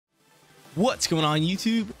What's going on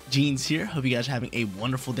YouTube? Jeans here. Hope you guys are having a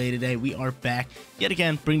wonderful day today. We are back yet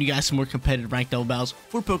again bringing you guys some more competitive ranked double battles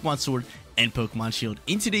for Pokemon Sword and Pokemon Shield.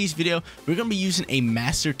 In today's video, we're going to be using a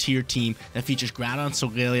master tier team that features Groudon,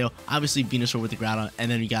 Solgaleo, obviously Venusaur with the Groudon, and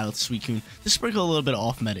then we got a Suicune to sprinkle a little bit of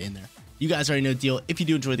off meta in there. You guys already know the deal. If you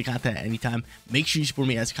do enjoy the content at any time, make sure you support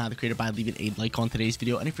me as a content creator by leaving a like on today's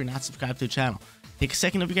video. And if you're not subscribed to the channel, take a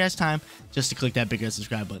second of your guys' time just to click that big red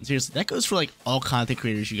subscribe button. Seriously, that goes for like all content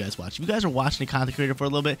creators you guys watch. If you guys are watching a content creator for a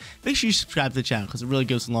little bit, make sure you subscribe to the channel because it really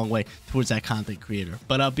goes a long way towards that content creator.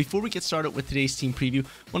 But before we get started with today's team preview,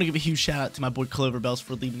 I want to give a huge shout out to my boy Cloverbells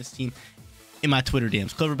for leaving this team in my Twitter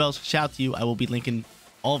DMs. Cloverbells, shout out to you. I will be linking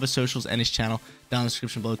all of his socials and his channel down in the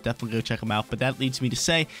description below. Definitely go check him out. But that leads me to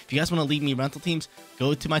say, if you guys want to leave me rental teams,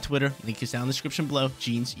 go to my Twitter. Link is down in the description below.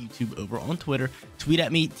 Jeans YouTube over on Twitter. Tweet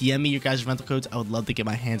at me, DM me your guys' rental codes. I would love to get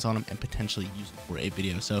my hands on them and potentially use them for a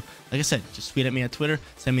video. So like I said, just tweet at me on Twitter,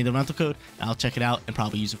 send me the rental code, and I'll check it out and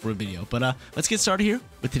probably use it for a video. But let's get started here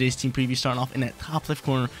with today's team preview, starting off in that top left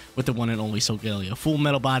corner with the one and only Solgaleo. Full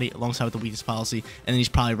metal body alongside with the weakness policy, and then he's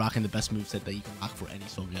probably rocking the best moveset that you can rock for any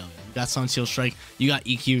Solgaleo. You got Sun Seal Strike, you got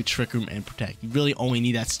EQ, Trick Room, and Protect. You really only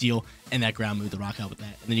need that Steel and that ground move to rock out with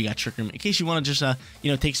that. And then you got Trick Room in case you want to just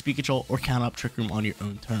take speed control or count up Trick Room on your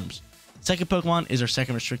own terms. Second Pokemon is our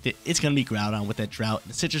second restricted. It's going to be Groudon with that Drought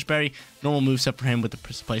and the Citrus Berry. Normal moveset for him with the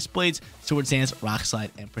Precipice Blades, Swords Dance, Rock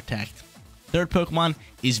Slide, and Protect. Third Pokemon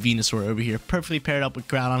is Venusaur over here, perfectly paired up with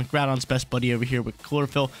Groudon. Groudon's best buddy over here with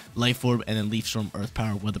Chlorophyll, Life Orb, and then Leaf Storm, Earth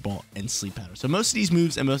Power, Weather Ball, and Sleep Powder. So most of these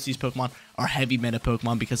moves and most of these Pokemon are heavy meta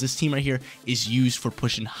Pokemon because this team right here is used for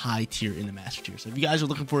pushing high tier in the Master Tier. So if you guys are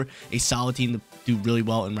looking for a solid team to do really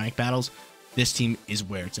well in ranked battles, this team is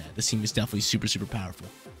where it's at. This team is definitely super, super powerful.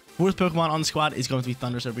 Fourth Pokemon on the squad is going to be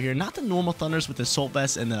Thundurus over here. Not the normal Thundurus with the Assault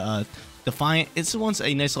Vest and the Defiant. It's the one's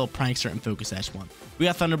a nice little prankster and Focus Sash one. We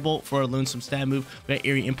got Thunderbolt for our lonesome stab move. We got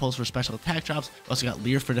Eerie Impulse for special attack drops. We also got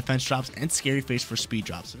Leer for defense drops and Scary Face for speed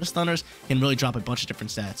drops. So this Thundurus can really drop a bunch of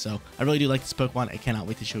different stats. So I really do like this Pokemon. I cannot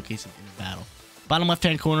wait to showcase him in a battle. Bottom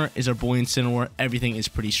left-hand corner is our boy Incineroar. Everything is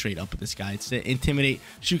pretty straight up with this guy. It's the Intimidate,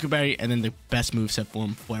 Shuka Berry, and then the best moveset for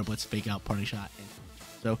him, Flare Blitz, Fake Out, Parting Shot, and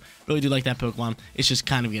so really do like that Pokemon. It's just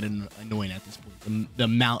kind of getting annoying at this point. The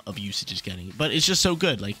amount of usage is getting, but it's just so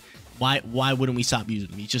good. Like, why wouldn't we stop using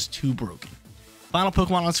him? He's just too broken. Final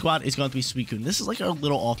Pokemon on squad is going to be Suicune. This is like our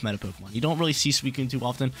little off-meta Pokemon. You don't really see Suicune too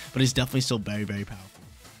often, but it's definitely still very, very powerful.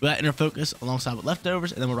 We got Inner Focus alongside with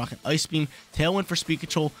Leftovers, and then we're rocking Ice Beam, Tailwind for speed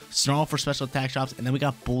control, Snarl for special attack drops, and then we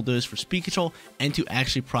got Bulldoze for speed control and to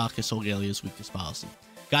actually proc his Solgaleo's weakness policy.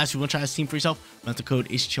 Guys, if you want to try this team for yourself, rental code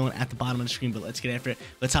is chilling at the bottom of the screen, but let's get after it.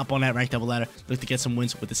 Let's hop on that ranked double ladder. Look to get some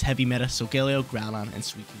wins with this heavy meta, Solgaleo, Groudon, and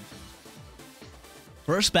Suicune.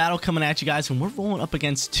 First battle coming at you guys, and we're rolling up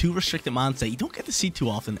against two restricted mons that you don't get to see too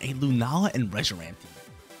often, a Lunala and Reshiram team.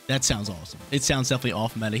 That sounds awesome. It sounds definitely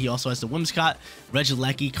off meta. He also has the Whimsicott,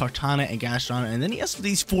 Regieleki, Kartana, and Gastron, and then he has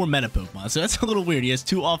these 4 meta Pokemon. So that's a little weird. He has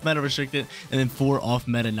 2 off meta restricted and then 4 off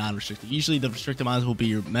meta non-restricted. Usually the restricted mons will be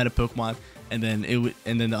your meta Pokemon, and then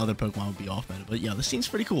the other Pokemon would be off meta. But yeah, this seems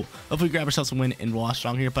pretty cool. Hopefully we grab ourselves a win and roll out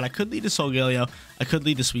strong here. But I could lead the Solgaleo. I could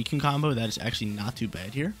lead the Suicune combo. That is actually not too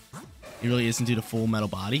bad here. He really isn't due to full metal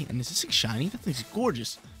body. And is this thing shiny? That thing's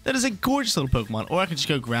gorgeous. That is a gorgeous little Pokemon. Or I could just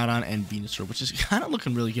go Groudon and Venusaur, which is kind of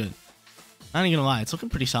looking really good. Not even gonna lie, it's looking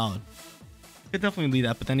pretty solid. Could definitely lead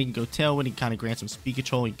that, but then he can go Tailwind, he can kind of grant some speed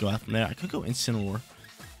control, he can go out from there. I could go Incineroar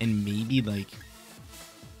and maybe like,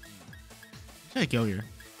 who should I go here?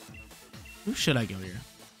 Who should I go here?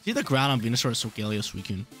 It's either Groudon, Venusaur, or Solgaleo,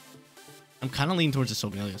 Suicune. I'm kind of leaning towards the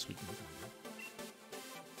Solgaleo, Suicune.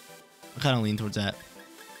 I'm kind of leaning towards that.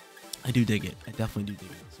 I do dig it. I definitely do dig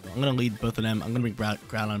it. So I'm going to lead both of them. I'm going to bring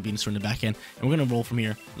Groudon and Venusaur in the back end. And we're going to roll from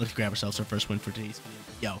here. Let's grab ourselves our first win for today's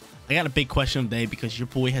video. Yo, I got a big question of the day because your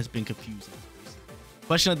boy has been confused.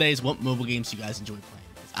 Question of the day is, what mobile games do you guys enjoy playing?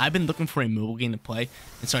 I've been looking for a mobile game to play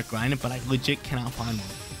and start grinding, but I legit cannot find one.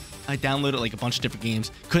 I downloaded like a bunch of different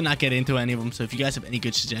games. Could not get into any of them. So if you guys have any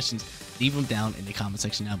good suggestions, leave them down in the comment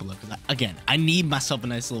section down below. Because again, I need myself a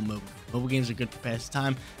nice little mobile. Mobile games are good for past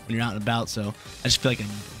time when you're out and about. So I just feel like I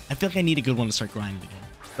need them. I feel like I need a good one to start grinding again.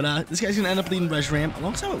 But this guy's gonna end up leading Reshiram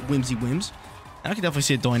alongside with Whimsy Whims. And I can definitely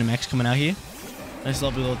see a Dynamax coming out here. Nice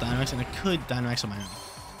lovely little Dynamax, and I could Dynamax on my own.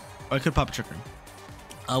 Or I could pop a Trick Room.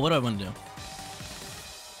 What do I want to do?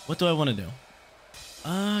 What do I want to do?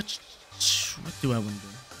 What do I want to do?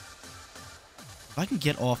 If I can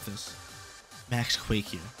get off this Max Quake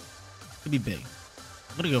here, it could be big.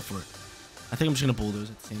 I'm going to go for it. I think I'm just going to Bulldoze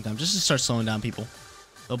at the same time, just to start slowing down people.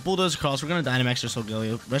 So Bulldoze across, we're going to Dynamax or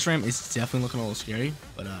Solgaleo. Reshiram is definitely looking a little scary,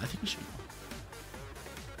 but I think we should.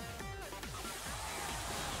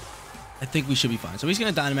 I think we should be fine. So he's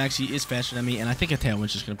going to Dynamax. He is faster than me, and I think a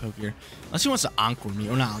Tailwind's just going to poke here. Unless he wants to Encore me,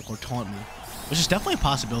 or not Encore, Taunt me, which is definitely a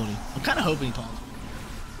possibility. I'm kind of hoping he taunts me.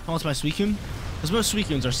 Taunts my Suicune, because most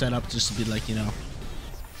Suicunes are set up just to be like, you know,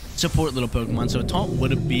 support little Pokemon. So a Taunt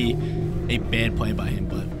wouldn't be a bad play by him,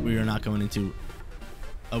 but we are not going into...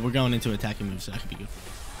 we're going into attacking moves, so that could be good.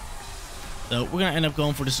 So we're going to end up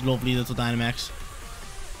going for this lovely little Dynamax.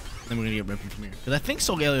 Then we're going to get ripping from here. Because I think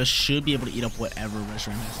Solgaleo should be able to eat up whatever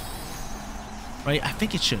Reshiram has. Right? I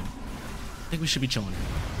think it should. I think we should be chilling.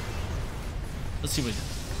 Let's see what it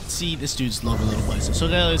does. Let's see this dude's lovely little play. So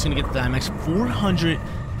Solgaleo is going to get the Dynamax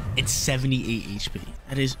 478 HP.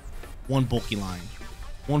 That is one bulky line.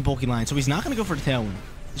 One bulky line. So he's not going to go for the Tailwind.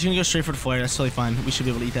 He's going to go straight for the Flare. That's totally fine. We should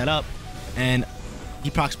be able to eat that up. And he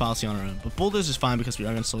procs Policy on our own. But Bulldoze is fine because we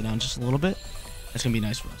are going to slow down just a little bit. That's going to be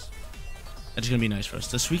nice for us. That's going to be nice for us.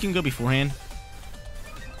 Does Suicune go beforehand?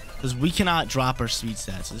 Because we cannot drop our speed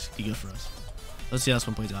stats. So this could be good for us. Let's see how this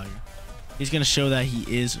one plays out here. He's going to show that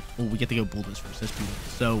he is... Well, we get to go Bulldoze first. That's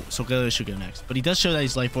beautiful. So Solgaleo should go next. But he does show that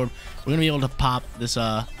he's Life Orb. We're going to be able to pop this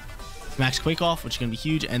Max Quake off, which is going to be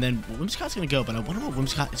huge. And then Whimsicott's going to go. But I wonder what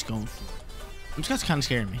Whimsicott is going for. Whimsicott's kind of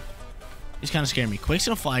scaring me. He's kind of scaring me. Quake's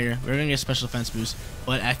going to fly here. We're going to get a special defense boost.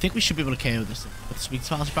 But I think we should be able to KO this thing. With the Sweet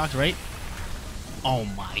Policy proc, right? Oh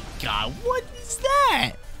my god. What is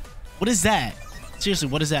that? What is that? Seriously,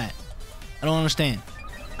 what is that? I don't understand.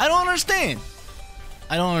 I don't understand.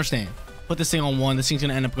 I don't understand. Put this thing on 1. This thing's going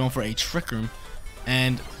to end up going for a Trick Room.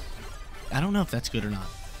 And I don't know if that's good or not.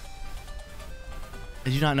 I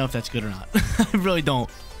do not know if that's good or not. I really don't.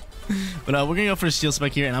 But we're going to go for a Steel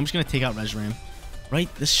Spike here. And I'm just going to take out Reshiram.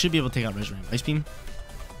 Right? This should be able to take out Reshiram. Ice Beam?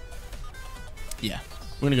 Yeah.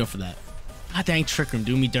 We're going to go for that. God dang, Trick Room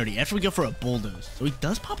doing me dirty. After we go for a Bulldoze. So he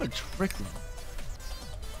does pop a Trick Room.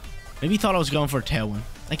 Maybe he thought I was going for a Tailwind.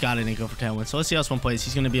 Thank God I didn't go for Tailwind. So let's see how this one plays.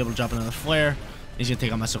 He's going to be able to drop another Flare. He's going to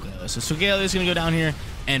take out my Solgaleo. So Solgaleo is going to go down here.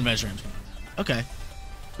 And Reshiram's going to go down. Okay.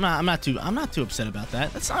 I'm not too upset about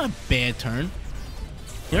that. That's not a bad turn.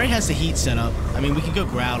 He already has the heat set up. I mean, we can go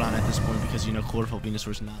Groudon at this point because, you know, Chlorophyll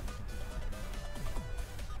Venusaur is not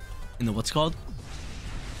in the what's called?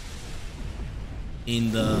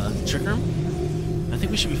 In the Trick Room. I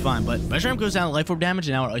think we should be fine. But Reshiram goes down Life Orb damage,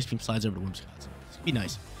 and now our Ice Beam slides over to Whimsicott. So this could be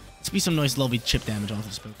nice. This could be some nice, lovely chip damage onto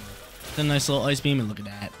this Pokemon. Then a nice little Ice Beam, and look at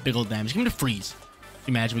that. Big old damage. Give him the Freeze.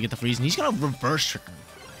 Can you imagine we get the Freeze? And he's going to reverse Trick Room.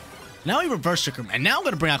 Now he reverse Trick Room, and now I'm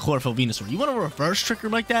going to bring out Chlorophyll Venusaur. You want to reverse Trick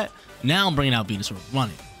Room like that? Now I'm bringing out Venusaur. Run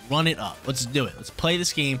it. Run it up. Let's do it. Let's play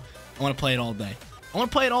this game. I want to play it all day. I want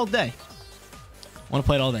to play it all day. I want to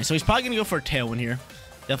play it all day. So he's probably going to go for a Tailwind here.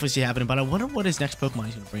 Definitely see it happening, but I wonder what his next Pokemon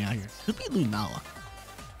he's going to bring out here. Could be Lunala.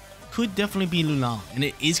 Could definitely be Lunala, and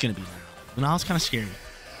it is going to be Lunala. Lunala's kind of scary.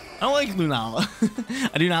 I don't like Lunala.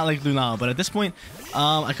 I do not like Lunala, but at this point,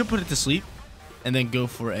 I could put it to sleep and then go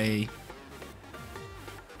for a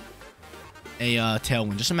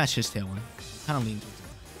Tailwind, just to match his Tailwind. Kind of lean towards it.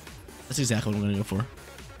 That's exactly what I'm going to go for. I'm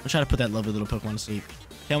going to try to put that lovely little Pokemon to sleep.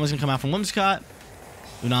 Tailwind's going to come out from Whimsicott.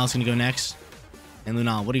 Lunala's going to go next. And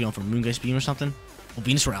Lunala, what are you going for? Moongeist Beam or something? Oh,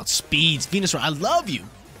 Venusaur outspeeds. Venusaur, I love you.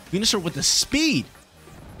 Venusaur with the speed.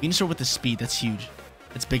 Venusaur with the speed. That's huge.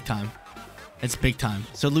 That's big time. That's big time.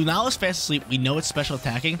 So Lunala's fast asleep. We know it's special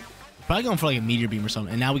attacking. Probably going for like a Meteor Beam or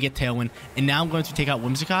something. And now we get Tailwind. And now I'm going to take out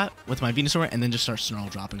Whimsicott with my Venusaur and then just start Snarl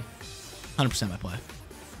dropping. 100% my play.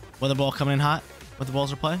 Weather Ball coming in hot. Weather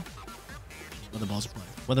Balls are play. Weather Balls are play.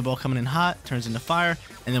 Weather Ball coming in hot. Turns into fire.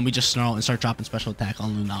 And then we just Snarl and start dropping special attack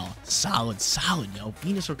on Lunala. Solid, solid, yo.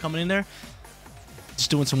 Venusaur coming in there. Just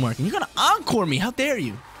doing some work. And you're going to Encore me. How dare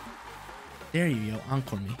you? Dare you, yo.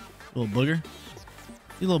 Encore me. Little booger.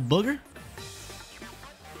 You little booger.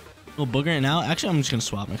 Little booger. And now, actually, I'm just going to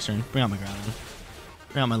swap next turn. Bring out my Groudon.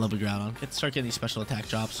 Bring out my lovely Groudon. Start getting these special attack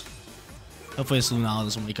drops. Hopefully this Lunala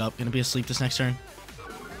doesn't wake up. Gonna be asleep this next turn.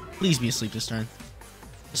 Please be asleep this turn.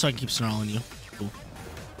 Just so I can keep snarling you. Cool.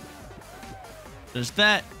 There's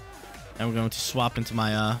that. And we're going to swap into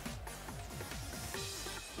my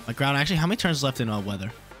my Groudon. Actually, how many turns left in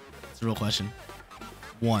weather? That's the real question.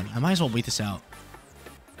 1. I might as well wait this out.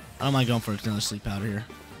 I don't mind going for another sleep powder here.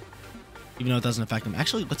 Even though it doesn't affect him.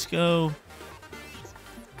 Actually, let's go.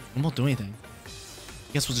 I won't do anything.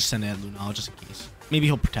 I guess we'll just send it at Lunala just in case. Maybe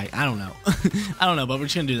he'll protect. I don't know. I don't know, but we're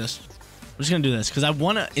just going to do this. We're just going to do this. Because I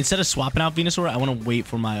want to, instead of swapping out Venusaur, I want to wait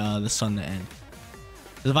for my the sun to end.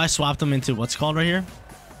 Because if I swapped them into what's called right here.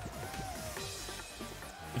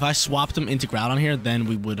 If I swapped them into Groudon here, then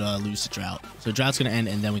we would lose the Drought. So Drought's going to end,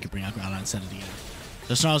 and then we can bring out Groudon and set it again.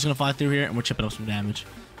 So Snarl's going to fly through here, and we're chipping up some damage.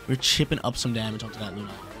 We're chipping up some damage onto that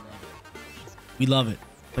Lunala. We love it.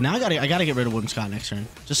 But now I gotta get rid of Whimsicott next turn.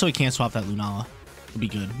 Just so he can't swap that Lunala. It'll be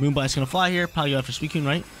good. Moonbite's gonna fly here. Probably go after Suicune,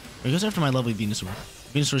 right? Or he goes after my lovely Venusaur.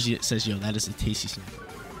 Venusaur says, yo, that is a tasty snack.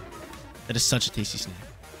 That is such a tasty snack.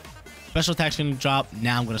 Special attack's gonna drop.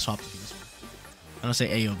 Now I'm gonna swap the Venusaur. I'm gonna say,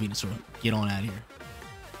 hey, yo, Venusaur, get on out of here.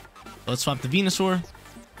 So let's swap the Venusaur.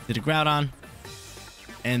 Did a Groudon.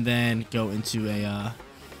 And then go into a,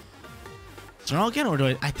 Snarl again? Or do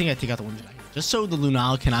I think I take out the Whimsicott here. Just so the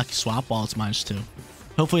Lunala cannot swap while it's -2.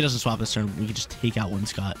 Hopefully it doesn't swap this turn. We can just take out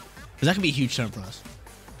Whimsicott. Because that could be a huge turn for us.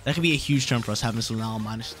 That could be a huge turn for us, having this Lunala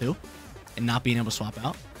 -2. And not being able to swap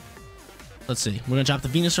out. Let's see. We're going to drop the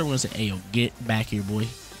Venusaur. We're going to say, hey, yo, get back here, boy.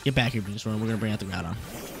 Get back here, Venusaur. And we're going to bring out the Groudon.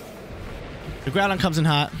 The Groudon comes in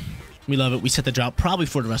hot. We love it. We set the drop probably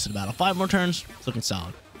for the rest of the battle. 5 more turns. It's looking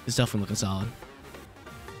solid. It's definitely looking solid.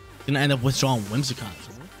 Going to end up withdrawing Whimsicott.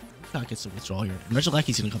 So Whimsicott gets to withdraw here. And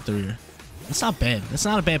Regileki's going to come through here. That's not bad. That's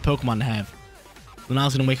not a bad Pokemon to have.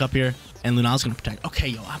 Lunala's going to wake up here. And Lunala's going to protect. Okay,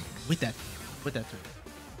 yo, I'm with that. With that turn.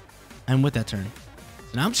 I'm with that turn.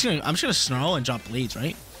 So now I'm just gonna Snarl and drop Blades,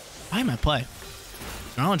 right? Why am I play?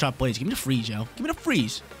 Snarl and drop Blades. Give me the freeze, yo. Give me the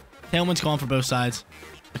freeze. Tailwind's going for both sides.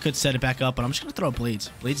 I could set it back up, but I'm just gonna throw Blades.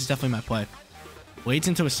 Blades is definitely my play. Blades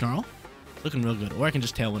into a Snarl. Looking real good. Or I can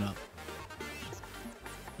just Tailwind up.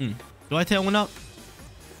 Do I Tailwind up?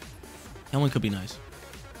 Tailwind could be nice.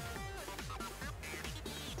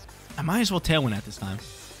 I might as well Tailwind at this time.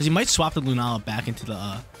 Because he might swap the Lunala back into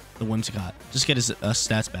the Whimsicott. Just get his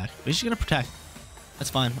stats back. But he's just gonna protect. That's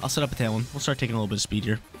fine. I'll set up a Tailwind. We'll start taking a little bit of speed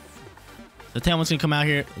here. The Tailwind's going to come out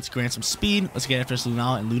here. Let's grant some speed. Let's get after this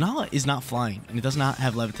Lunala. And Lunala is not flying. And it does not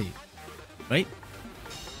have Levitate. Right?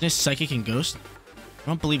 There's Psychic and Ghost. I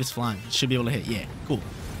don't believe it's flying. It should be able to hit. Yeah, cool.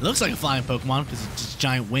 It looks like a flying Pokemon because it's just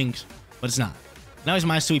giant wings. But it's not. Now he's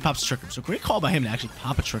 -2. He pops a Trick Room. So great call by him to actually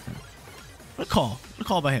pop a Trick Room. What a call. What a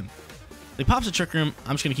call by him. So he pops a Trick Room.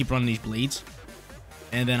 I'm just going to keep running these Blades.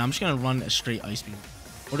 And then I'm just going to run a straight Ice Beam.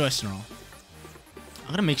 Or do I Snarl?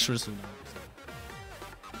 I'm gonna make sure this Lunala.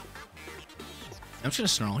 I'm just gonna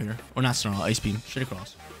Snarl here. Or not Snarl, Ice Beam. Straight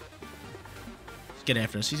across. Let's get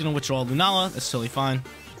after this. He's gonna withdraw Lunala. That's totally fine.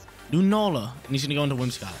 Lunala. And he's gonna go into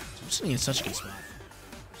Whimsicott. So I'm sitting in such a good spot.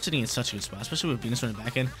 Sitting in such a good spot, especially with Venusaur in the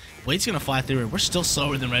back end. Blade's gonna fly through it. We're still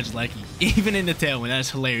slower than Regieleki, even in the Tailwind. That is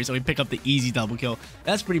hilarious. So we pick up the easy double kill.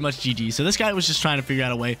 That's pretty much GG. So this guy was just trying to figure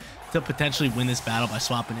out a way to potentially win this battle by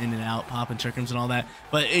swapping in and out, popping Trick Rooms and all that.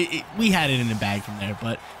 But we had it in the bag from there.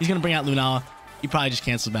 But he's gonna bring out Lunala. He probably just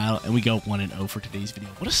canceled the battle, and we go 1-0 for today's video.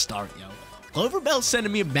 What a start, yo! Cloverbell's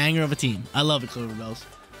sending me a banger of a team. I love it, Cloverbell's.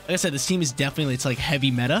 Like I said, this team is definitely, it's like heavy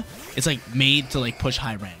meta. It's like made to like push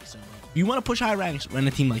high ranks. So if you want to push high ranks, run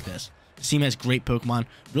a team like this. This team has great Pokemon,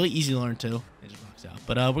 really easy to learn too. It just rocks out.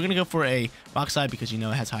 But we're gonna go for a Rock Slide because you know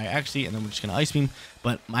it has higher accuracy, and then we're just gonna Ice Beam.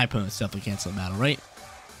 But my opponent's definitely cancel the battle, right?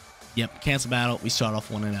 Yep, cancel battle. We start off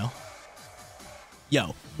 1-0.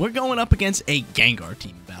 Yo, we're going up against a Gengar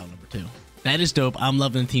team in battle number 2. That is dope. I'm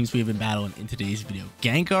loving the teams we have been battling in today's video.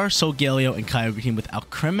 Gengar, Solgaleo, and Kyogre team with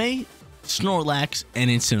Alcremie, Snorlax, and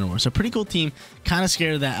Incineroar. So pretty cool team. Kind of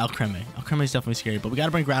scared of that Alcremie. Alcremie is definitely scary, but we got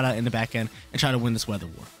to bring Groudon in the back end and try to win this weather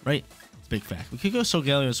war, right? It's a big fact. We could go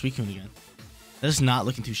Solgaleo and Suicune again. That is not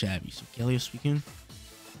looking too shabby. Solgaleo, Suicune,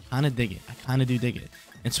 kind of dig it. I kind of do dig it.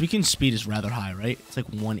 And Suicune's speed is rather high, right? It's like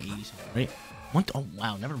 180, right? Oh,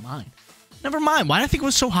 wow. Never mind. Never mind. Why did I think it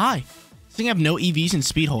was so high? This thing have no EVs and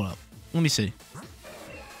speed. Hold up. Let me see.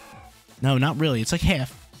 No, not really. It's like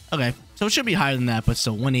half. Okay. So it should be higher than that, but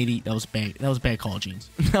still 180. That was bad. That was a bad call, Jeans.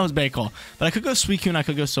 That was a bad call. But I could go Suicune. I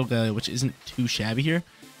could go Solgaleo, which isn't too shabby here.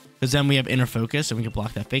 Because then we have Inner Focus, and we can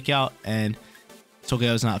block that Fake Out. And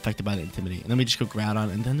Solgaleo is not affected by the Intimidate. And then we just go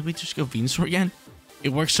Groudon, and then we just go Venusaur again. It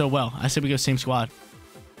works so well. I said we go same squad.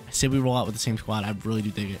 I said we roll out with the same squad. I really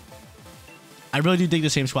do dig it. I really do dig the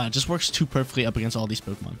same squad. It just works too perfectly up against all these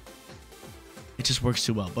Pokemon. It just works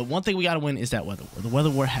too well. But one thing we got to win is that Weather War. The Weather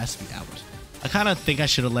War has to be ours. I kind of think I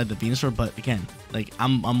should have led the Venusaur, but again, like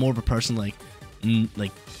I'm more of a person like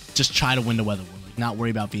just try to win the Weather War. Like not worry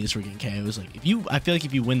about Venusaur getting KOs. Like I feel like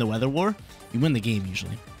if you win the Weather War, you win the game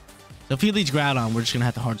usually. So if he leads Groudon, we're just gonna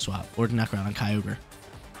have to hard swap, or not Groudon, Kyogre.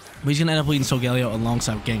 But he's gonna end up leading Solgaleo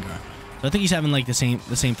alongside Gengar. So I think he's having like the same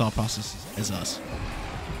thought process as us.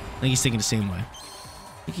 I think he's thinking the same way.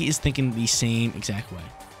 I think he is thinking the same exact way.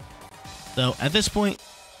 So at this point,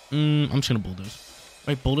 I'm just gonna Bulldoze.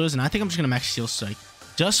 Right, Bulldoze, and I think I'm just gonna Max Steel Strike.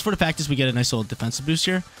 Just for the fact is we get a nice little defensive boost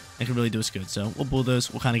here. It can really do us good. So we'll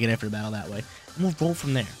Bulldoze, we'll kind of get after the battle that way. And we'll roll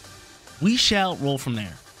from there. We shall roll from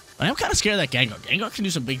there. I'm kind of scared of that Gengar. Gengar can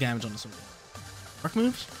do some big damage on the Solgaleo. Dark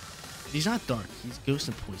moves? He's not dark. He's Ghost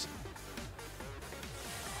and Poison.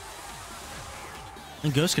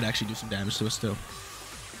 And Ghost could actually do some damage to us too.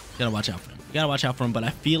 Gotta watch out for him. You gotta watch out for him, but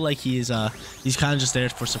I feel like he's kind of just there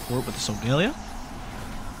for support with the Solgaleo. So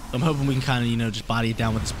I'm hoping we can kind of, you know, just body it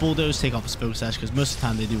down with this Bulldoze, take off his Focus Sash, because most of the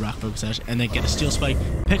time they do rock Focus Sash, and then get a Steel Spike,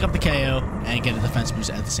 pick up the KO, and get a defense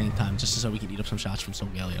boost at the same time, just so we can eat up some shots from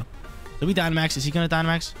Solgaleo. So we Dynamax. Is he gonna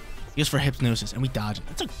Dynamax? He goes for Hypnosis, and we dodge it.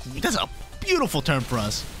 That's a beautiful turn for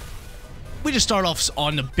us. We just start off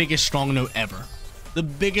on the biggest strong note ever. The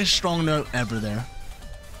biggest strong note ever there.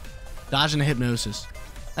 Dodging the Hypnosis.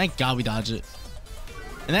 Thank God we dodged it.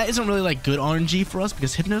 And that isn't really like good RNG for us,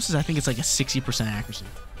 because Hypnosis, I think it's like a 60% accuracy.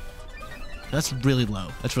 That's really low.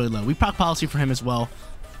 That's really low. We proc Policy for him as well.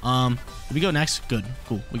 Did we go next? Good.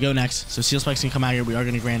 Cool. We go next. So Steel Spike's gonna come out here. We are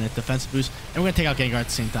gonna grant a defensive boost, and we're gonna take out Gengar at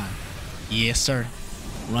the same time. Yes, sir.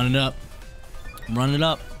 Run it up. Run it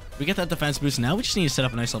up. We get that defense boost. Now we just need to set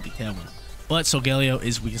up a nice healthy Tailwind. But Solgaleo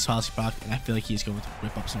is weakest Policy proc, and I feel like he's going to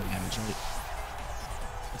rip up some damage, right?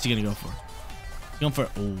 What's he gonna go for? He's going for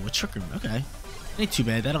a Trick Room. Okay. Ain't too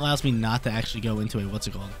bad. That allows me not to actually go into a what's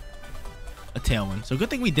it called? A Tailwind. So good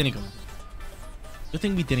thing we didn't go. Good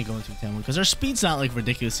thing we didn't go into a Tailwind, because our speed's not like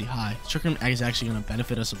ridiculously high. Trick Room is actually going to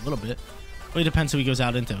benefit us a little bit. But it depends who he goes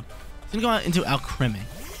out into. He's going to go out into Alcremie.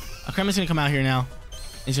 Alcremie's going to come out here now.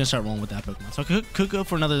 And he's going to start rolling with that Pokemon. So I could go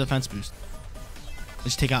for another defense boost.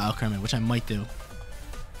 Let's take out Alcremie, which I might do.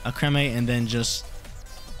 Alcremie and then just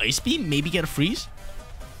Ice Beam? Maybe get a Freeze?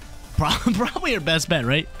 Probably our best bet,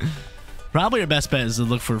 right? Probably our best bet is to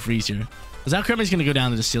look for a Freeze here. Because Alcremie's going to go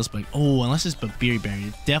down to the Steel Spike. Oh, unless it's Babiri Berry.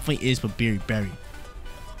 It definitely is Babiri Berry.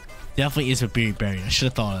 Definitely is Babiri Berry. I should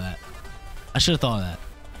have thought of that. I should have thought of that.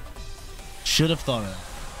 Should have thought of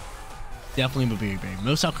that. Definitely Babiri Berry.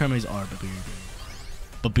 Most Alcremies are Babiri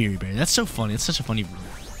Berry. Babiri Berry. That's so funny. It's such a funny rule.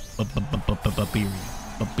 Babiri.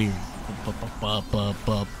 Babiri.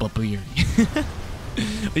 Babiri.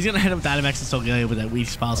 He's going to hit up Dynamax and Solgaleo with that weak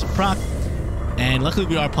Policy proc. And luckily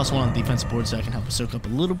we are +1 on the defense board, so I can help us soak up a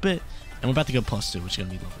little bit. And we're about to go +2, which is going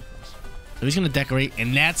to be lovely for us. So he's going to decorate,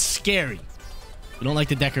 and that's scary. We don't like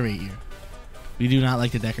to decorate here. We do not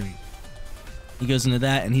like to decorate. He goes into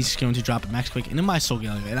that, and he's going to drop a Max Quick into my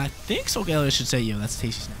Solgaleo. And I think Solgaleo should say, yo, that's a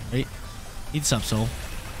tasty snack, right? Eat this up, Soul.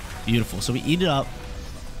 Beautiful. So we eat it up.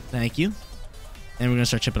 Thank you. And we're going to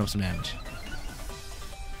start chipping up some damage.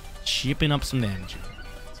 Chipping up some damage.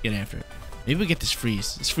 Let's get after it. Maybe we get this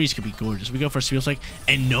Freeze. This Freeze could be gorgeous. We go for a Steel Spike,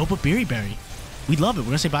 and no Babiri Berry. We love it. We're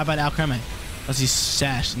going to say bye-bye to Alcremie. Unless he's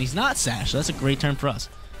sashed, and he's not sashed, so that's a great turn for us.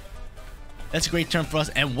 That's a great turn for us.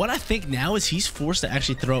 And what I think now is he's forced to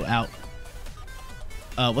actually throw out...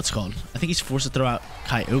 what's it called? I think he's forced to throw out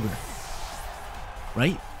Kyogre.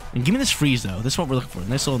 Right? And give me this Freeze, though. This is what we're looking for.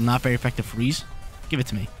 Nice little not very effective Freeze. Give it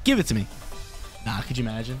to me. Give it to me. Nah, could you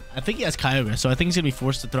imagine? I think he has Kyogre, so I think he's going to be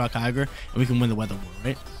forced to throw out Kyogre, and we can win the Weather War,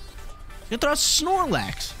 right? He's going to throw out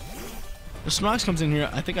Snorlax. The Snorlax comes in here.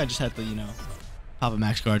 I think I just have to, you know, pop a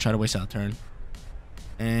Max Guard, try to waste out a turn,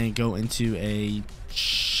 and go into a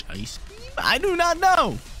Ice Beam? I do not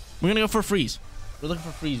know. We're going to go for a Freeze. We're looking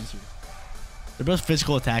for Freezes here. They're both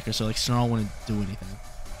physical attackers, so like Snarl wouldn't do anything.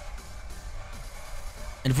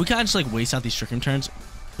 And if we kind of just like waste out these Trick Room turns,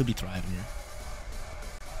 could be thriving here.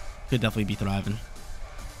 Could definitely be thriving.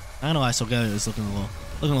 I don't know why Solgaleo is looking a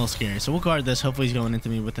little scary. So we'll guard this. Hopefully he's going into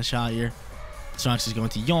me with a shot here. Snorlax is going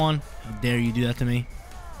to yawn. How dare you do that to me?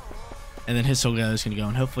 And then his Solgaleo is going to go,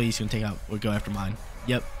 and hopefully he's going to take out or go after mine.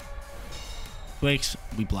 Yep. Quakes,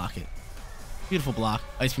 we block it. Beautiful block.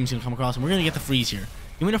 Ice Beam's going to come across, and we're going to get the Freeze here.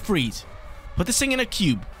 Give me the Freeze. Put this thing in a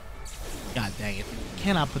cube. God dang it.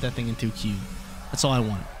 Cannot put that thing into a cube. That's all I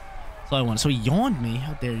want. That's all I want. So he yawned me.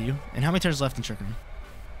 How dare you? And how many turns left in Trick Room?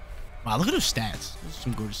 Wow, look at those stats. Those are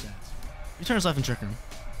some gorgeous stats. 2 turns left in Trick Room.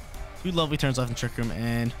 2 lovely turns left in Trick Room.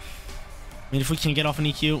 And I mean, if we can get off an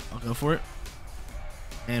EQ, I'll go for it.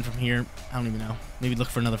 And from here, I don't even know. Maybe look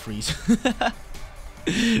for another Freeze.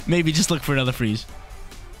 Maybe just look for another Freeze.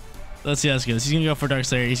 Let's see how this goes. He's going to go for Dark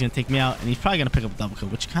Slayer. He's going to take me out. And he's probably going to pick up a double kill,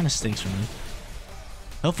 which kind of stinks for me.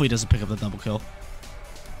 Hopefully he doesn't pick up the double kill.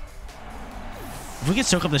 If we can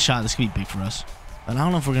soak up the shot, this could be big for us. But I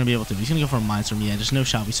don't know if we're going to be able to. He's going to go for a Mind Storm. Yeah, there's no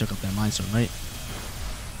shot we soak up that Mind Storm, right?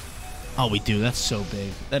 Oh, we do. That's so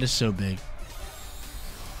big. That is so big.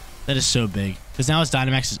 That is so big. Because now his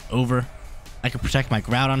Dynamax is over. I can protect my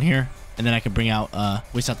Groudon here. And then I can bring out,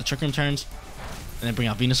 waste out the Trick Room turns. And then bring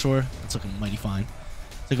out Venusaur. That's looking mighty fine.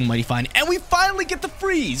 It's looking mighty fine. And we finally get the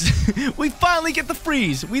Freeze. We finally get the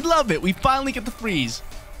Freeze. We love it. We finally get the Freeze.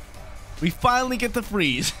 We finally get the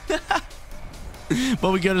Freeze.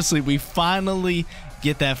 But we go to sleep. We finally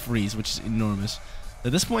get that Freeze, which is enormous.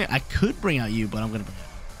 At this point, I could bring out you, but I'm going to bring out you.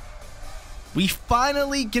 We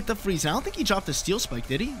finally get the Freeze. And I don't think he dropped a Steel Spike,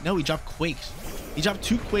 did he? No, he dropped Quakes. He dropped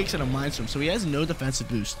 2 Quakes and a Mind Storm, so he has no defensive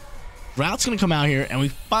boost. Grout's gonna come out here, and we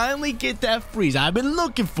finally get that freeze. I've been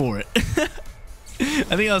looking for it. I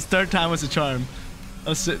think that was third time was a charm. I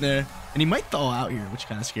was sitting there, and he might thaw out here, which is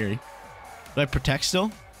kind of scary. Do I protect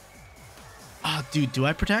still? Oh, dude, do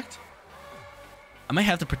I protect? I might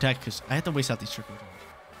have to protect because I have to waste out these trick charms.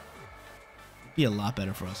 It'd be a lot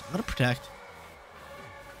better for us. I'm gonna protect.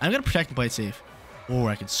 I'm gonna protect and play it safe, or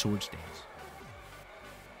I can Swords Dance.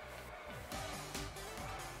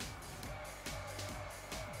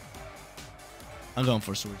 I'm going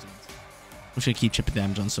for a Swords Dance. I'm just gonna keep chipping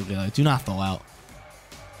damage on Solgaleo. Do not thaw out.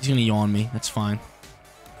 He's gonna yawn me. That's fine.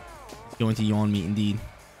 He's going to yawn me indeed.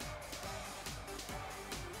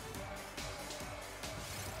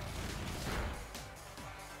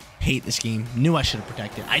 Hate this game. Knew I should have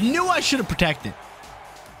protected. I knew I should have protected.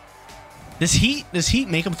 Does heat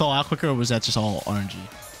make him thaw out quicker, or was that just all RNG?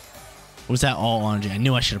 Or was that all RNG? I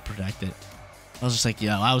knew I should have protected. I was just like,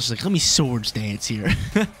 yo, I was just like, let me Swords Dance here.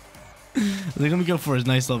 Like, let me go for a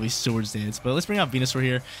nice lovely Swords Dance. But let's bring out Venusaur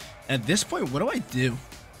here. At this point, what do I do?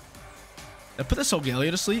 I put the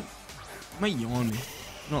Solgaleo to sleep. He might yawn me.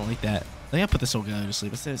 I don't like that. I think I put the Solgaleo to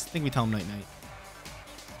sleep. I think we tell him night night.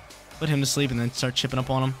 Put him to sleep and then start chipping up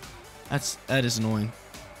on him. That is annoying.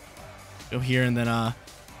 Go here and then I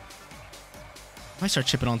might start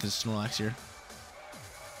chipping onto the Snorlax here.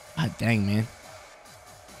 God dang, man.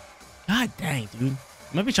 God dang, dude.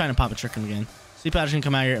 I might be trying to pop a trick him again. Sleep Powder's gonna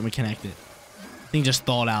come out here and we connect it. Thing just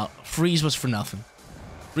thawed out. Freeze was for nothing.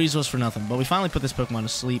 Freeze was for nothing. But we finally put this Pokemon to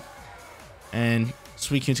sleep. And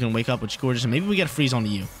Suicune's gonna wake up, which is gorgeous. And maybe we get a freeze onto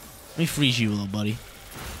you. Let me freeze you, little buddy.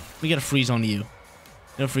 We get a freeze onto you.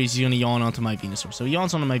 No freeze. He's gonna yawn onto my Venusaur. So he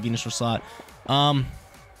yawns onto my Venusaur slot. What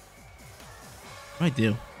do I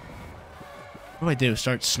do? What do I do?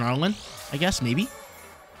 Start snarling? I guess maybe.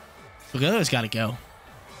 Solgaleo's gotta go.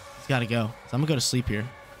 He's gotta go. So I'm gonna go to sleep here.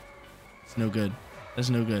 It's no good. That's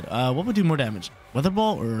no good. What would do more damage? Weather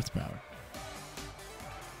Ball or Earth Power?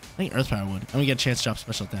 I think Earth Power would. And we get a chance to drop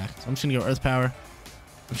special attack. So I'm just gonna go Earth Power. I'm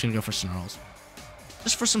just gonna go for Snarls.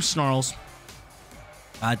 Just for some Snarls.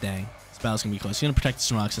 God dang. This battle's gonna be close. He's gonna protect the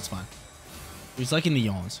Snorlax. That's fine. He's liking the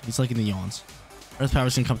yawns. He's liking the yawns. Earth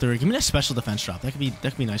Power's gonna come through here. Give me that special defense drop. That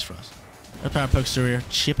could be nice for us. Earth Power pokes through here,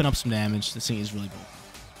 chipping up some damage. This thing is really good.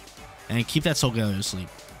 And keep that Solgaleo asleep.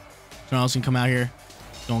 Snarls can come out here.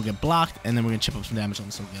 Gonna get blocked, and then we're gonna chip up some damage on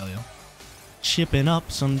the Solgaleo. Chipping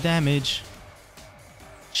up some damage.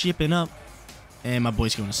 Chipping up. And my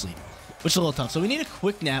boy's going to sleep. Which is a little tough. So we need a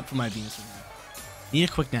quick nap for my Venusaur. Need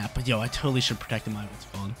a quick nap. But yo, I totally should have protected my what's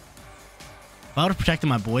it called. If I would have protected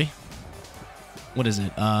my boy. What is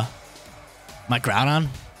it? My Groudon.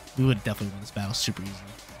 We would definitely win this battle super easily.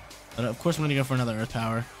 But of course we're gonna go for another Earth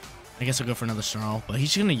Power. I guess I'll go for another Snarl. But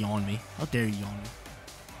he's gonna yawn me. How dare you yawn me?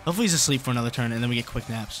 Hopefully he's asleep for another turn, and then we get quick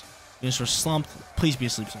naps. Venusaur slumped. Please be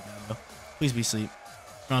asleep, Solgaleo. Please be asleep.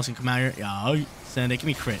 Snarl's gonna come out here. Yeah, send it. Give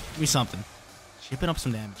me crit. Give me something. Chipping up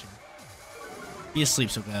some damage here. Be asleep,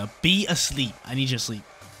 Solgaleo. Be asleep. I need you to sleep.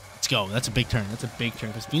 Let's go. That's a big turn. That's a big turn,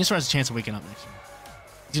 because Venusaur has a chance of waking up next turn.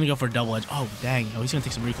 He's gonna go for a double edge. Oh, dang. Oh, he's gonna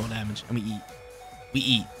take some recoil damage, and we eat. We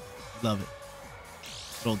eat. Love it.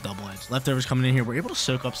 Good old double edge. Leftovers coming in here. We're able to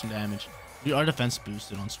soak up some damage. We are defense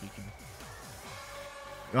boosted on Suicune.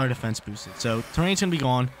 Our defense boosted. So, terrain's gonna be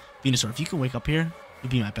gone. Venusaur, if you can wake up here,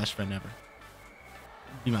 you'd be my best friend ever.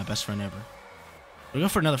 You'd be my best friend ever. We go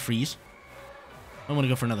for another freeze. I want to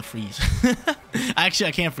go for another freeze. Actually,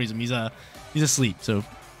 I can't freeze him. He's asleep. So,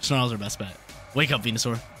 Snarl's our best bet. Wake up,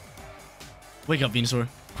 Venusaur. Wake up, Venusaur.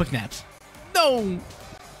 Quick naps. No!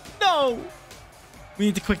 No! We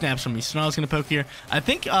need the quick naps from me. Snarl's gonna poke here. I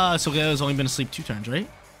think Solgaleo's only been asleep 2 turns, right?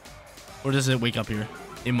 Or does it wake up here?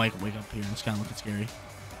 It might wake up here. It's kind of looking scary.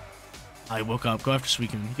 I woke up. Go after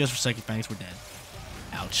Suicune. He goes for Psychic Fangs. We're dead.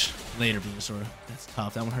 Ouch. Later, Venusaur. That's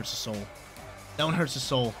tough. That one hurts the soul. That one hurts the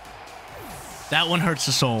soul. That one hurts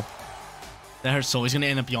the soul. That hurts the soul. He's going to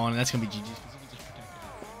end up yawning. That's going to be GG's.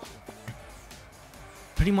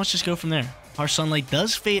 Pretty much just go from there. Harsh Sunlight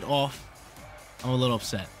does fade off. I'm a little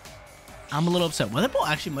upset. I'm a little upset. Weather Ball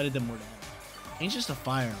actually might have done more damage. Change just to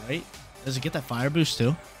fire, right? Does it get that fire boost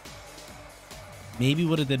too? Maybe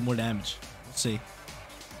would have did more damage. Let's see.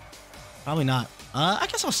 Probably not. I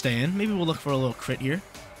guess I'll stay in. Maybe we'll look for a little crit here.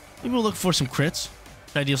 Maybe we'll look for some crits.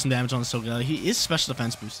 Try to deal some damage on the Solgaleo. He is special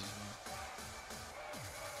defense boosted as well.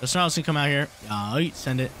 So Snarl's gonna come out here.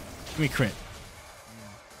 Send it. Give me crit.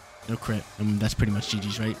 No crit. That's pretty much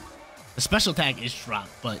GG's, right? The special attack is dropped,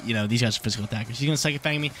 but, you know, these guys are physical attackers. He's going to Psychic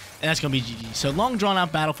Fang me, and that's going to be GG. So, long,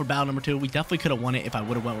 drawn-out battle for battle number 2. We definitely could have won it if I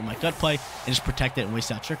would have went with my gut play and just protect it and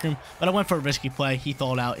waste out Trick Room. But I went for a risky play. He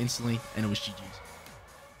thawed out instantly, and it was GG's.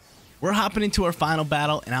 We're hopping into our final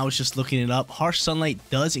battle, and I was just looking it up. Harsh sunlight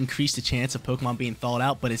does increase the chance of Pokemon being thawed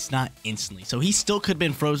out, but it's not instantly. So he still could have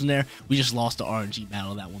been frozen there. We just lost the RNG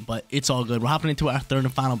battle, that one, but it's all good. We're hopping into our third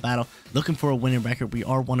and final battle, looking for a winning record. We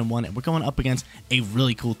are 1-1, and we're going up against a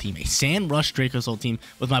really cool team, a Sand Rush Draco's old team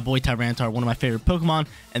with my boy Tyranitar, one of my favorite Pokemon,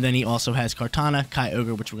 and then he also has Kartana,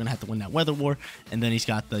 Kyogre, which we're going to have to win that Weather War, and then he's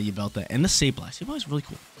got the Yveltal and the Sableye. Sableye is really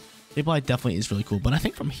cool. Sableye definitely is really cool, but I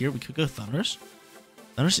think from here we could go Thundurus.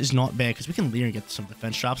 Thundurus is not bad because we can leer and get some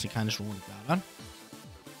defense drops and kind of just roll it out.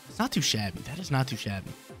 It's not too shabby. That is not too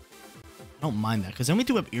shabby. I don't mind that because then we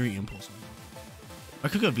do have Eerie Impulse on here. I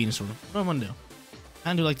could go Venusaur. What do I want to do?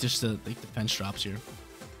 Kind of do like just the defense drops here.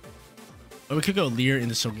 Or we could go Leer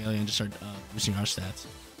into Solgaleo and just start boosting our stats.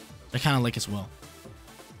 I kind of like as well.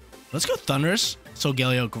 Let's go Thundurus,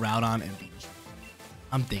 Solgaleo, Groudon, and Venusaur.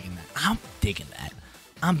 I'm digging that. I'm digging that.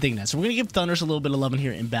 I'm digging that. So we're going to give Thundurus a little bit of loving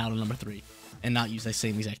here in battle number 3. And not use that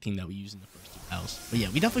same exact team that we used in the first 2 battles. But yeah,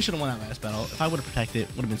 we definitely should have won that last battle. If I would have protected it,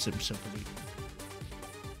 would have been super for me.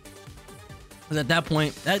 Because at that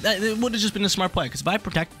point, it would have just been a smart play. Because if I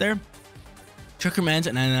protect there, Trick Remains,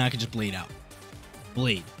 and then I could just Blade out.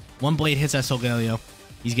 Blade. One Blade hits that Solgaleo.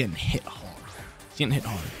 He's getting hit hard. He's getting hit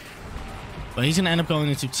hard. But he's going to end up going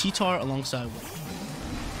into T-Tar alongside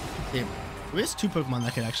with... Yeah, there's 2 Pokemon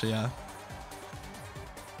that could actually,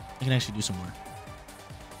 do some work.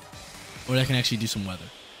 Or that can actually do some weather.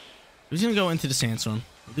 He's going to go into the Sandstorm.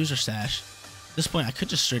 Lose our Sash. At this point, I could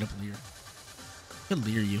just straight up Leer. I could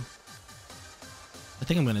Leer you. I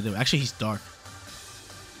think I'm going to do it. Actually, he's dark.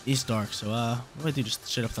 He's dark. So, what do I do? Just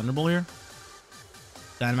straight up Thunderbolt here?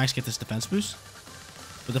 Dynamax get this defense boost.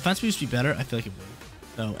 Would defense boost be better? I feel like it would.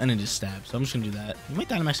 So, and then just stab. So I'm just going to do that. He might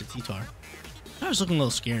Dynamax a T-Tar. That was looking a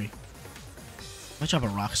little scary. Might drop a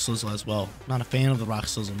Rock Slizzle as well. I'm not a fan of the Rock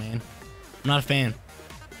Slizzle, man. I'm not a fan.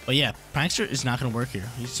 But yeah, Prankster is not gonna work here.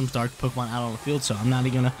 He's some dark Pokemon out on the field, so I'm not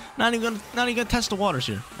even gonna test the waters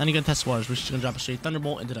here. Not even gonna test the waters. We're just gonna drop a straight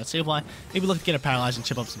Thunderbolt into that Sableye. Maybe look to get it paralyzed and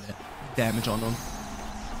chip up some damage on them.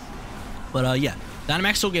 But yeah,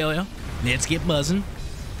 Dynamax Solgaleo. Let's get buzzing.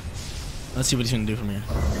 Let's see what he's gonna do from here.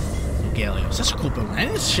 Solgaleo, such a cool Pokemon. And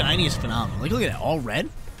his shiny is phenomenal. Like, look at that, all red.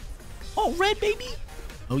 All red, baby.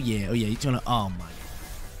 Oh yeah. He's gonna. Oh my.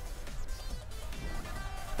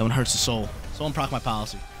 That one hurts the soul. Someone proc my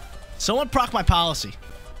policy. Someone proc my policy.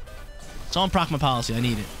 Someone proc my policy. I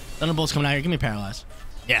need it. Thunderbolt's coming out here. Give me paralyzed.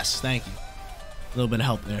 Yes, thank you. A little bit of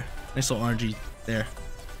help there. Nice little RNG there.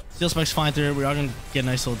 Steel Spike's flying through. We are going to get a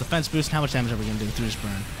nice little defense boost. How much damage are we going to do through this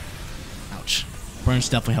burn? Ouch. Burn's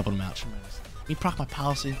definitely helping him out. Tremendous. Can you proc my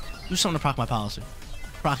policy? Do something to proc my policy.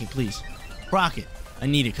 Proc it, please. Proc it. I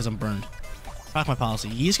need it because I'm burned. Proc my policy.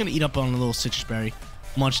 He's going to eat up on a little citrus berry.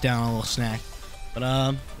 Munch down on a little snack. But,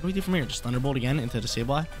 what do we do from here? Just Thunderbolt again into the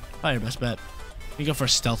Sableye? Probably your best bet. We go for a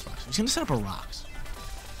Stealth Rocks. He's going to set up a Rocks.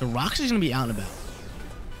 The Rocks is going to be out and about.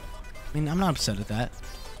 I mean, I'm not upset at that.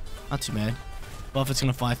 Not too bad. Buffett's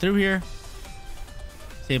going to fly through here.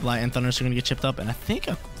 Sableye and Thundurus are going to get chipped up. And I think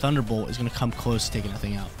a Thunderbolt is going to come close to taking that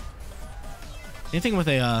thing out. Same thing with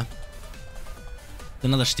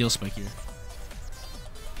another Steel Spike here.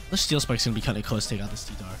 This Steel Spike's going to be cutting close to take out this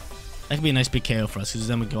T-Tar. That could be a nice big KO for us, because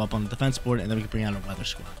then we go up on the defense board, and then we can bring out our Weather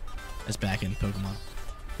Squad as back-end Pokemon.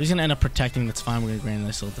 So he's going to end up protecting. That's fine. We're going to grant a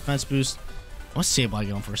nice little defense boost. What's Sableye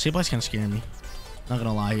going for? Sableye's kind of scaring me. Not going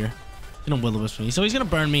to lie here. He's going to Will-O-Wisp me. So he's going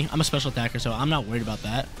to burn me. I'm a special attacker, so I'm not worried about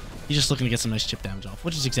that. He's just looking to get some nice chip damage off,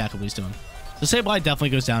 which is exactly what he's doing. So Sableye definitely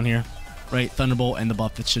goes down here. Right? Thunderbolt and the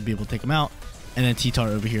Buffet should be able to take him out. And then T-Tar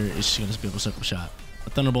over here is just going to be able to circle shot. A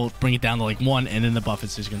Thunderbolt, bring it down to like 1, and then the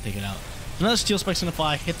Buffet's just going to take it out. Another Steel Spike's going to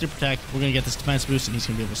fly, hit through Protect. We're going to get this defense boost, and he's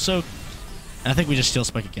going to be able to soak. And I think we just Steel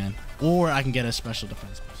Spike again. Or I can get a special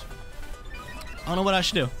defense boost. I don't know what I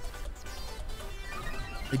should do.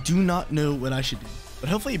 I do not know what I should do. But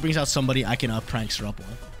hopefully he brings out somebody I can Prankster up on.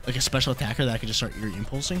 Like a special attacker that I can just start Eerie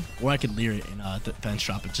Impulsing. Or I could Leer it and defense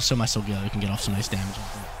drop it, just so my Solgaleo can get off some nice damage on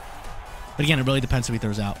it. But again, it really depends who he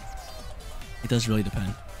throws out. It does really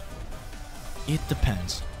depend. It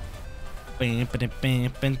depends. Let's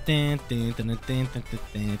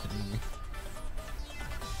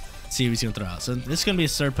see who he's going to throw out. So this is going to be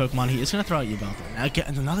his third Pokemon. He is going to throw out Yveltal. Now get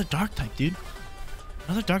another Dark type, dude.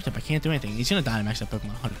 Another Dark type. I can't do anything. He's going to Dynamax that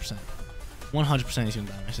Pokemon 100%. 100% he's going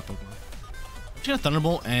to Dynamax that Pokemon. I'm just going to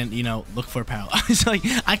Thunderbolt and, you know, look for a Paralyze. Like,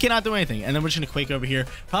 I cannot do anything. And then we're just going to Quake over here.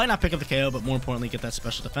 Probably not pick up the KO, but more importantly, get that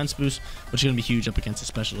special defense boost, which is going to be huge up against a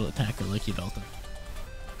special attacker like Yveltal.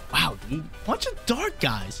 Wow, dude. Bunch of Dark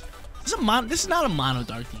guys. This is not a mono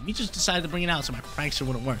Dark team. He just decided to bring it out so my Prankster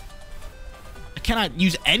wouldn't work. I cannot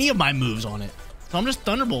use any of my moves on it. So I'm just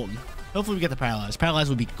Thunderbolting. Hopefully we get the Paralyze. Paralyze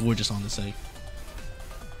would be gorgeous on this thing.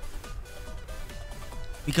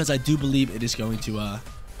 because I do believe it is going to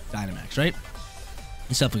Dynamax, right?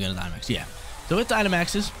 It's definitely going to Dynamax, yeah. So it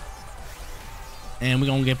Dynamaxes, and we're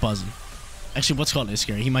going to get buzzing. Actually, what's called is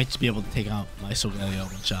scary. He might just be able to take out my Solgaleo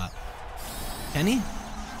one shot. Can he?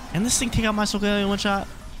 Can this thing take out my Solgaleo one shot?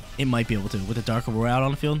 It might be able to with the Dark Aurora out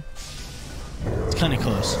on the field. It's kind of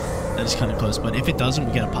close. That is kind of close. But if it doesn't,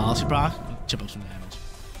 we get a Policy Proc. Chip up some damage.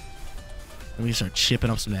 Then we start chipping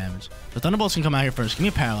up some damage. The Thunderbolts can come out here first. Give me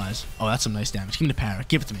a Paralyze. Oh, that's some nice damage. Give me the Para.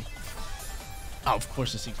 Give it to me. Oh, of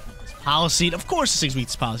course the 6 weakness Policy. Of course the 6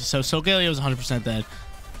 weakness Policy. So Solgaleo is 100% dead.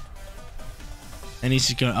 And he's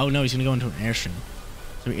just going. Oh no, he's gonna go into an Airstream.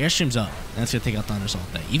 So he Airstreams up. And that's gonna take out Thunders all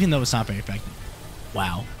day, even though it's not very effective.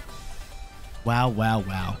 Wow. Wow, wow,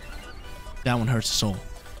 wow. That one hurts the soul.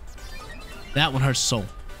 That one hurts the soul.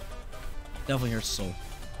 Definitely hurts the soul.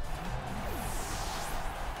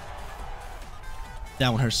 That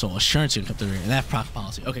one hurts the soul. Assurance gonna come through here. And that proc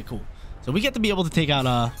Policy. Okay, cool. So we get to be able to take out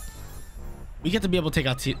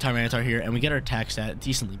Tyranitar here, and we get our attack stat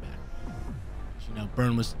decently back. You know,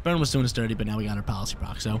 Burn was doing us dirty, but now we got our Policy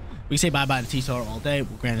Proc. So we can say bye-bye to T-Star all day.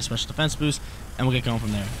 We'll grant a special defense boost, and we'll get going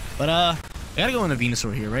from there. But I gotta go in the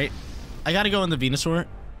Venusaur here, right? I gotta go in the Venusaur,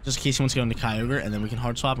 just in case he wants to go into Kyogre, and then we can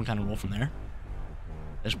hard swap and kind of roll from there.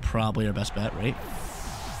 That's probably our best bet, right?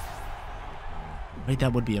 Right,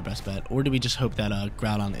 that would be our best bet. Or do we just hope that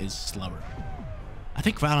Groudon is slower? I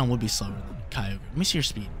think Groudon would be slower than Kyogre. Let me see your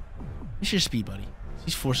speed. Let me see your speed, buddy.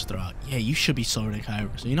 He's forced to throw out. Yeah, you should be slower than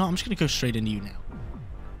Kyogre. So, you know, I'm just going to go straight into you now.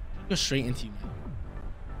 Go straight into you now.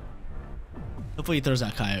 Hopefully he throws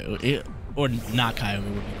out Kyogre. Or not Kyogre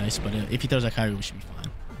would be nice, but if he throws out Kyogre, we should be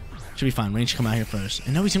fine. Should be fine. Range should come out here first.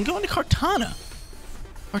 And no, he's going to go into Kartana.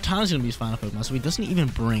 Kartana's going to be his final Pokemon, so he doesn't even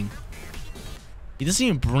bring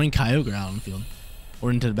Kyogre out on the field. Or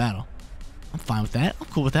into the battle. I'm fine with that. I'm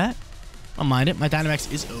cool with that. I don't mind it. My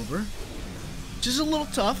Dynamax is over. Which is a little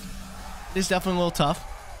tough. It is definitely a little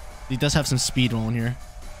tough. He does have some speed rolling here.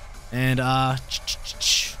 And,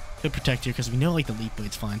 could Protect here, because we know, like, the Leaf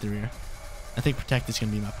Blade's flying through here. I think Protect is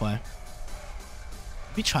going to be my play.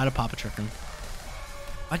 If we try to pop a Trick Room.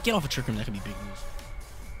 If I get off a Trick Room, that could be big news.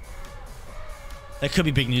 That could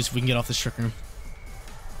be big news if we can get off this Trick Room.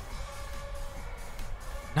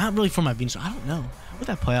 Not really for my Venusaur. I don't know. How would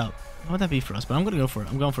that play out? How would that be for us? But I'm going to go for it.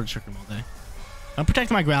 I'm going for the Trick Room all day. I'm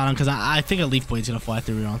protecting my Groudon because I think a Leaf Blade's going to fly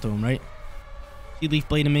through onto him, right? He Leaf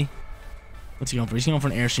Blading me. What's he going for? He's going for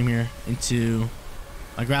an Airstream here into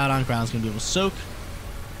my Groudon. Groudon's going to be able to soak.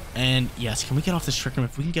 And yes, can we get off this Trick Room?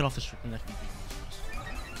 If we can get off this Trick Room, that could be big news for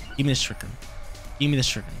us. Give me this Trick Room. Give me this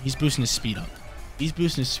Trick Room. He's boosting his speed up. He's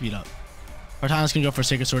boosting his speed up. Kartana's going to go for a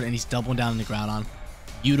Sacred Sword, and he's doubling down in the Groudon.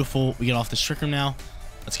 Beautiful. We get off this Trick Room now.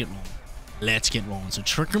 Let's get rolling. Let's get rolling. So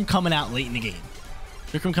Trick Room coming out late in the game.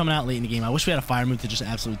 Trick Room coming out late in the game. I wish we had a Fire move to just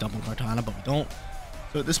absolutely dump on Kartana, but we don't.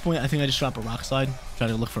 So at this point, I think I just drop a Rock Slide. Try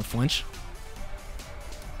to look for a flinch.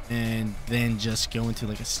 And then just go into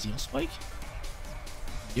like a Steel Spike.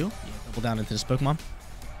 Yeah, double down into this Pokemon.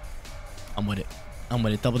 I'm with it. I'm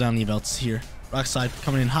with it. Double down the belts here. Rock Slide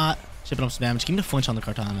coming in hot. Chipping up some damage. Give me the flinch on the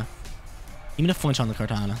Kartana. Give me the flinch on the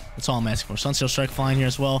Kartana. That's all I'm asking for. Sunsteel Strike flying here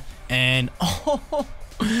as well. And oh,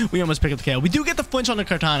 we almost pick up the KO. We do get the flinch on the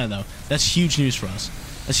Kartana, though. That's huge news for us.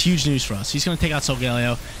 That's huge news for us. He's going to take out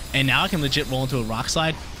Solgaleo. And now I can legit roll into a Rock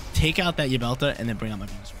Slide, take out that Yveltal, and then bring out my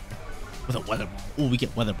Venusaur with a Weather Ball. Oh, we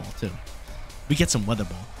get Weather Ball, too. We get some Weather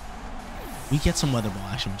Ball. We get some Weather Ball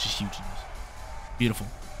action, which is huge news. Beautiful.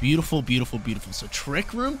 Beautiful, beautiful, beautiful. So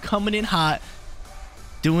Trick Room coming in hot,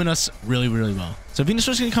 doing us really, really well. So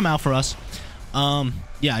Venusaur's going to come out for us.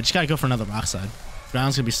 Yeah, I just got to go for another Rock Slide.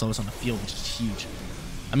 Ground's going to be slowest on the field, which is huge.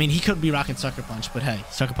 I mean, he could be rocking Sucker Punch, but hey,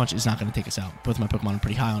 Sucker Punch is not going to take us out. Both my Pokemon are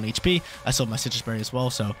pretty high on HP. I still have my Citrus Berry as well,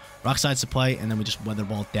 so Rock Slide's to play, and then we just Weather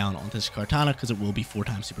Ball down onto this Kartana because it will be 4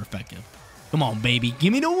 times super effective. Come on, baby.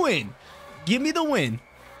 Give me the win. Give me the win.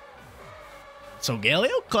 So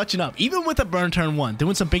Galeo clutching up, even with a burn turn 1,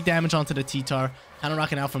 doing some big damage onto the T-Tar, kind of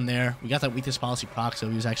rocking out from there. We got that weakness policy proc, so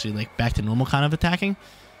he was actually like back to normal kind of attacking,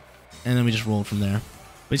 and then we just rolled from there.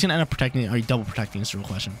 But he's gonna end up protecting, or double protecting, is the real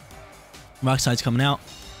question. Rock Slide's coming out.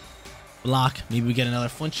 Block. Maybe we get another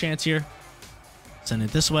flinch chance here. Send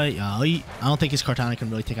it this way. I don't think his Kartana can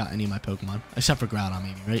really take out any of my Pokemon, except for Groudon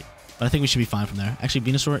maybe, right? But I think we should be fine from there. Actually,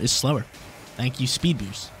 Venusaur is slower. Thank you, Speed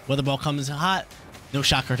Boost. Weather Ball comes in hot. No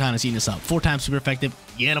shot, Kartana's eating us up. 4 times super effective.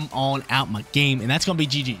 Get them on out my game, and that's gonna be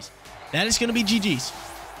GG's. That is gonna be GG's.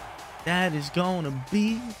 That is gonna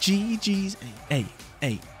be GG's. Hey,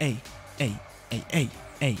 hey, hey, hey, hey, hey.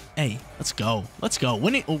 hey. Let's go. Let's go.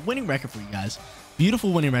 Winning record for you guys.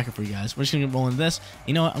 Beautiful winning record for you guys. We're just going to roll into this.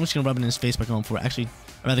 You know what? I'm just going to rub it in his face by going for, actually,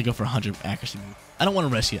 I'd rather go for 100 accuracy move. I don't want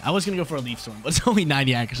to risk it. I was going to go for a Leaf Storm, but it's only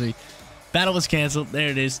 90 accuracy. Battle was canceled. There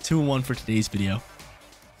it is. 2-1 for today's video.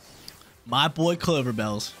 My boy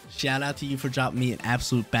Cloverbells, shout out to you for dropping me an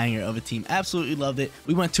absolute banger of a team. Absolutely loved it.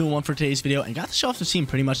 We went 2-1 for today's video and got to show off the team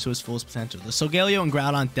pretty much to its fullest potential. The Solgaleo and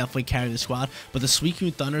Groudon definitely carry the squad, but the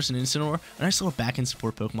Suicune, Thunders, and Incineroar are nice little back-end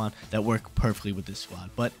support Pokemon that work perfectly with this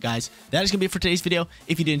squad. But guys, that is going to be it for today's video.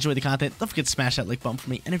 If you did enjoy the content, don't forget to smash that like button for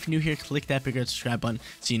me. And if you're new here, click that big red subscribe button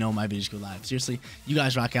so you know when my videos go live. Seriously, you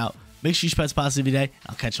guys rock out. Make sure you spread positivity today.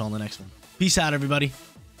 I'll catch you all in the next one. Peace out, everybody.